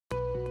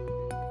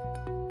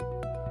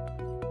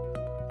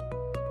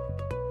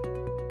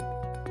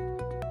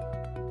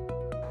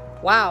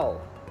Wow,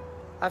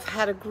 I've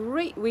had a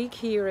great week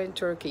here in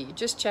Turkey.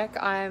 Just check,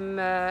 I'm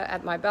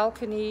at my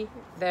balcony.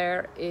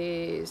 There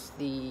is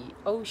the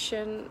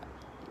ocean.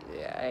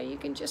 You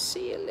can just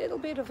see a little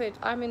bit of it.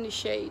 I'm in the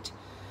shade.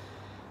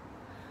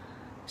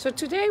 So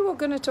today we're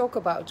going to talk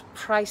about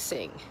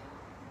pricing.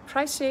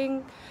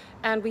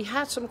 And we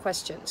had some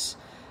questions.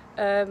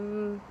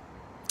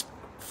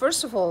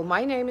 First of all,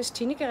 my name is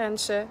Tineke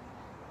Rensen.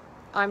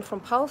 I'm from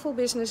Powerful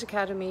Business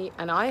Academy,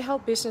 and I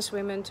help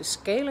businesswomen to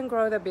scale and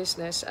grow their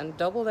business and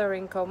double their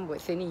income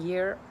within a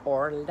year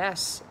or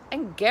less,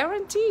 and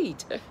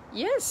guaranteed.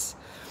 Yes.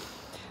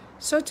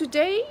 So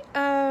today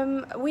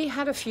we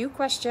had a few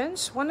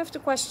questions. One of the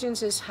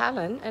questions is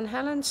Helen, and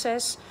Helen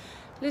says,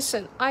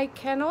 listen, I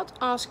cannot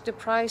ask the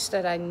price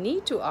that I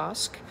need to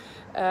ask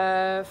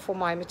for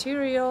my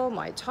material,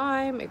 my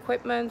time,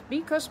 equipment,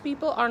 because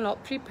people are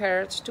not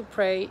prepared to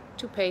pay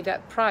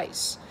that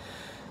price.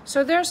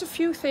 So there's a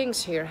few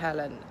things here,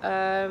 Helen.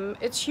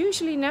 It's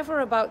usually never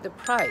about the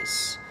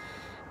price.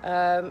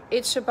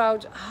 It's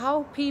about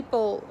how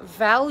people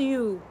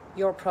value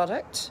your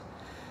product.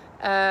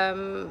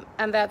 And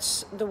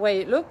that's the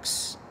way it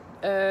looks.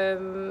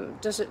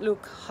 Does it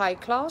look high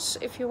class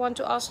if you want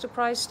to ask the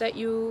price that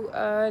you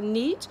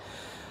need?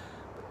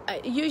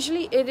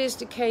 Usually it is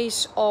the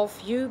case of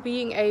you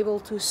being able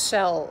to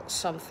sell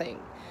something.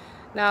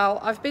 Now,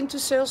 I've been to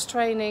sales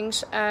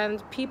trainings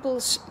and people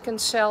can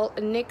sell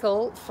a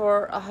nickel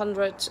for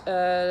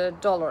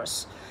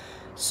 $100.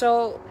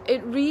 So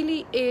it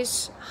really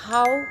is,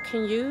 how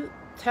can you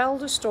tell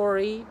the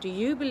story? Do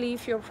you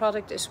believe your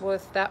product is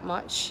worth that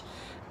much?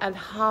 And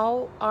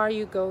how are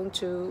you going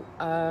to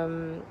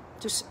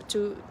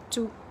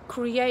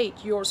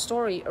create your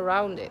story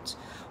around it?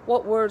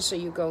 What words are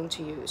you going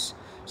to use?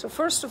 So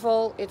first of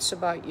all, it's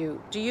about you.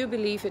 Do you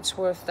believe it's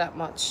worth that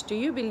much? Do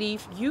you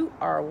believe you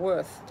are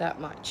worth that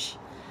much?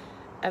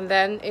 And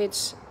then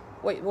it's,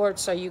 what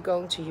words are you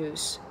going to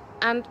use?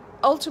 And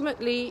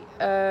ultimately,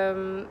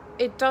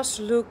 it does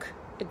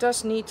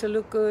need to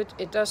look good.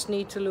 It does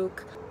need to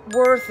look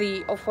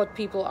worthy of what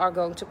people are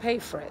going to pay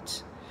for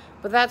it.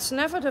 But that's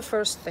never the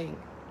first thing,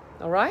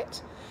 all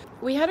right?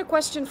 We had a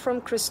question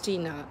from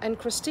Christina, and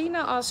Christina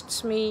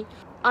asks me,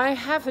 I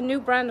have a new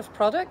brand of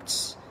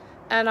products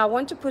and I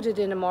want to put it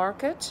in the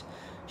market.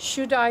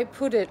 Should I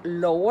put it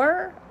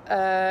lower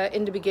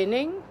in the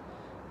beginning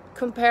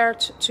compared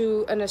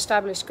to an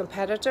established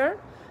competitor?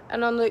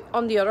 And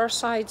on the other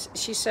side,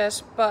 she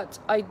says, but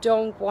I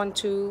don't want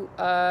to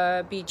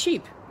be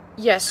cheap.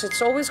 Yes, it's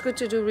always good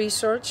to do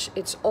research.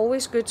 It's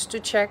always good to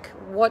check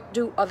what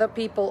do other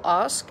people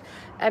ask.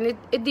 And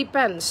it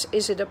depends.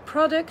 Is it a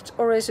product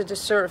or is it a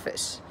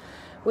service?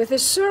 With a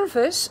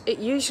service, it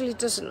usually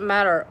doesn't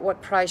matter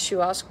what price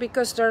you ask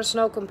because there's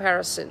no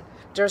comparison.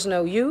 There's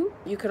no you.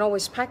 You can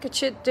always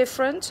package it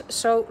different.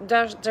 So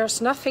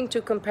there's nothing to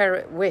compare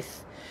it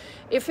with.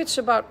 If it's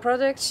about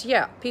products,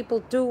 yeah,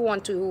 people do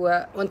want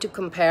to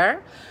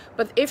compare.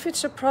 But if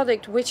it's a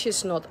product which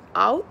is not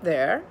out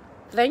there,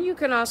 then you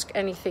can ask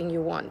anything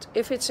you want.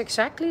 If it's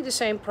exactly the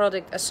same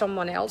product as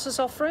someone else is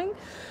offering,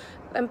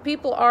 then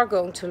people are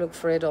going to look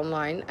for it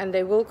online and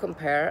they will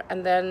compare.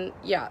 And then,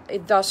 yeah,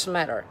 it does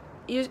matter.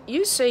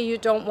 You say you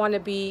don't want to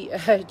be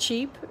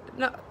cheap.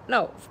 No,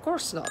 of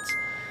course not.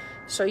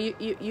 So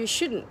you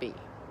shouldn't be,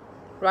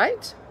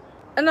 right?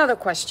 Another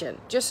question,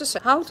 just to say,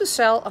 how to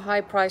sell a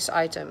high price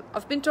item.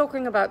 I've been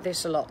talking about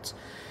this a lot.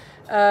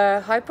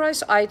 High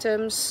price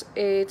items,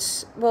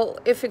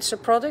 if it's a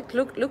product,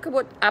 look at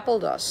what Apple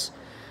does.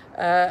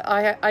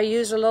 I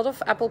use a lot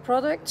of Apple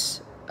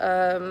products.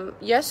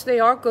 Yes, they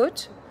are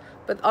good,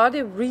 but are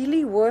they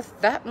really worth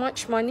that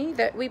much money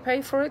that we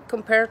pay for it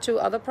compared to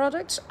other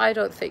products? I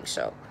don't think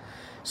so.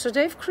 So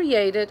they've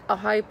created a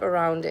hype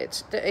around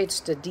it. It's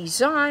the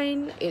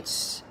design,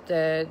 it's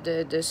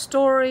the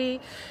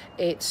story,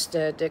 it's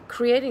the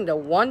creating the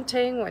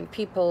wanting when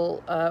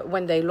people,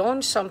 when they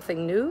launch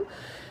something new.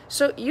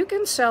 So you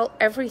can sell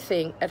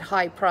everything at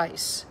high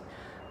price.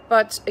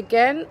 But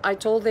again, I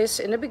told this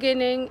in the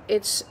beginning,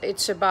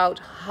 it's about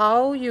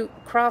how you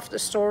craft a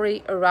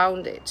story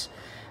around it,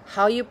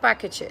 how you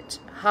package it,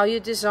 how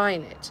you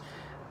design it.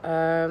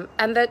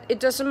 And that it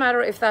doesn't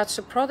matter if that's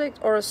a product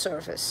or a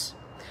service.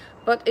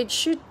 But it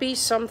should be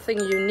something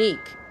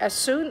unique. As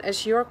soon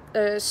as you're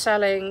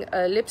selling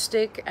a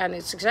lipstick and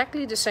it's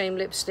exactly the same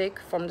lipstick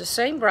from the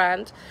same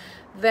brand,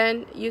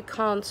 then you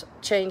can't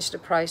change the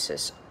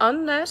prices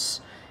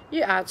unless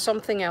you add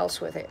something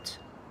else with it.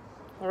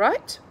 All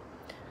right?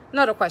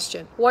 Another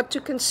question. What to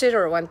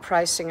consider when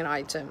pricing an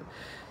item?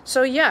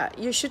 So yeah,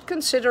 you should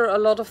consider a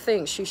lot of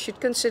things. You should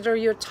consider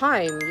your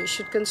time. You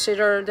should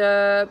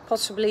consider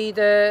possibly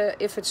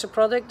if it's a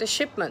product, the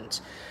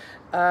shipment.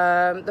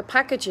 The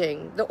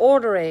packaging, the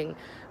ordering,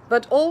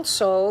 but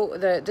also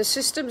the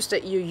systems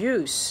that you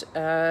use.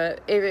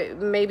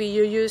 Maybe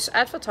you use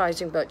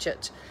advertising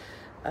budget.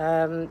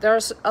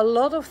 There's a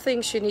lot of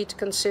things you need to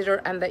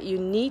consider and that you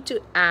need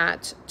to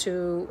add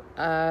to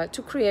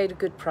create a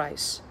good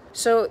price.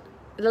 So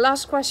the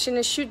last question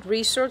is, should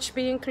research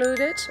be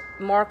included?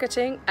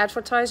 Marketing,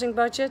 advertising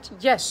budget?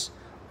 Yes,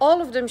 all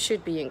of them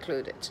should be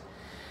included.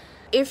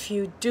 if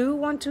you do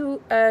want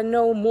to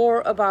know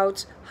more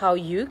about how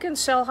you can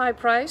sell high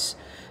price,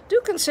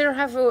 do consider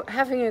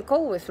having a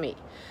call with me.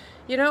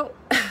 You know,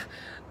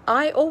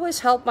 I always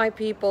help my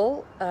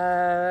people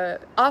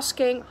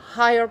asking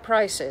higher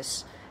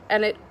prices,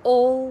 and it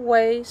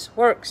always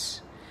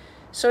works.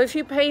 So if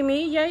you pay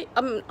me, yeah,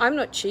 I'm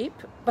not cheap,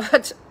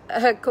 but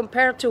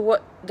compared to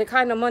what the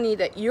kind of money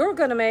that you're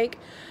gonna make,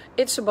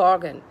 it's a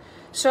bargain.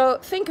 So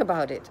think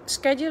about it.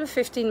 Schedule a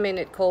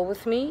 15-minute call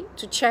with me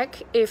to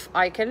check if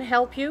I can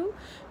help you,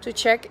 to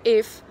check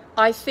if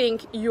I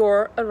think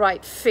you're a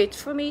right fit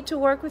for me to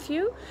work with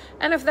you.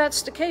 And if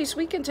that's the case,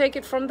 we can take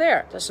it from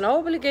there. There's no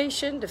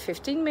obligation. The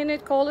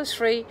 15-minute call is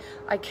free.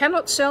 I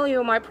cannot sell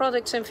you my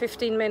products in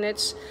 15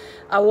 minutes.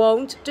 I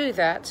won't do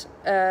that.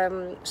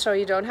 So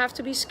you don't have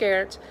to be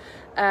scared.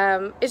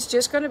 It's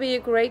just going to be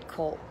a great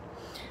call.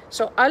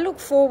 So I look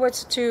forward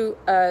to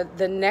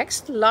the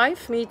next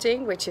live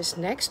meeting, which is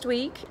next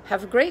week.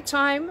 Have a great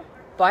time.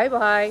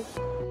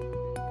 Bye-bye.